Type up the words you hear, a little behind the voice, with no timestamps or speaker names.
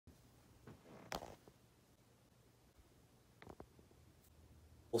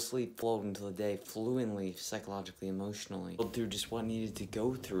Full sleep, flowed until the day, fluently, psychologically, emotionally. Through just what needed to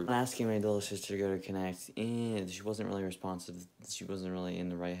go through. Asking my little sister to go to Connect, and she wasn't really responsive. She wasn't really in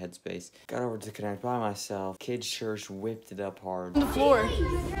the right headspace. Got over to Connect by myself. Kids church whipped it up hard. On the floor.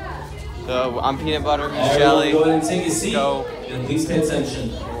 So I'm peanut butter, he's jelly. Go ahead and take a seat. Go. And please pay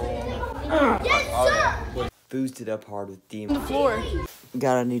attention. Yes, sir! Boosted up hard with demons. On the floor.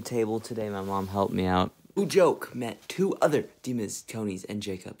 Got a new table today. My mom helped me out. Who joke met 2 other demons, Tonys and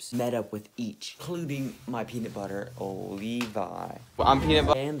Jacobs. Met up with each, including my peanut butter, Levi. I'm peanut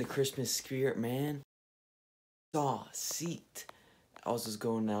butter and the Christmas spirit man. Saw seat. I was just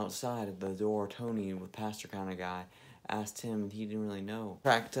going outside of the door. Tony, with pastor kind of guy, asked him, and he didn't really know.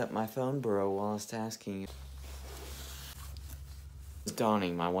 Cracked up my phone, bro, while I was tasking. It's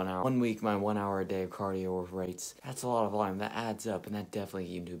dawning my 1 hour. 1 week, my 1 hour a day of cardio rates. That's a lot of volume. That adds up, and that definitely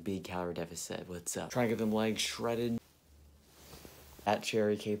gave you a big calorie deficit. What's up? Trying to get them legs shredded. That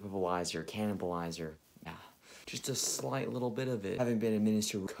cherry capabilizer, cannibalizer. Nah, just a slight little bit of it. Having been a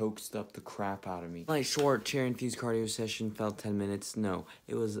minister, coaxed up the crap out of me. My short cherry infused cardio session felt 10 minutes. No,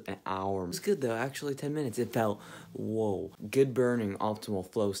 it was an hour. It was good though, actually 10 minutes. It felt, whoa. Good burning, optimal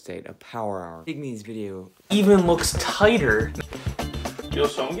flow state, a power hour. Pygmy's video even looks tighter. Yo,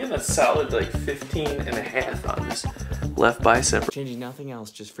 so I'm getting a solid like 15.5 on this left bicep. Changing nothing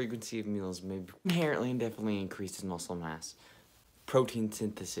else, just frequency of meals may inherently and definitely increase his muscle mass. Protein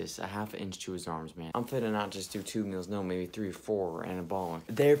synthesis, a ½ inch to his arms, man. I'm fit to not just do 2 meals, no, maybe 3 or 4 anabolic.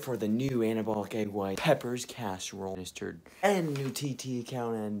 Therefore, the new anabolic egg white, peppers, casserole, ministered, and new TT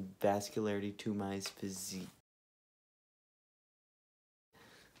account and vascularity to my physique.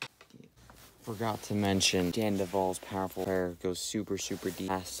 Forgot to mention, Dan Duvall's powerful prayer goes super deep.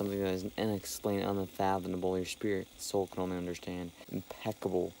 Ask something that is unexplained, unfathomable. Your spirit, soul can only understand.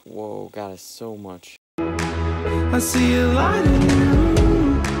 Impeccable. Whoa, God is so much. I see a light in you.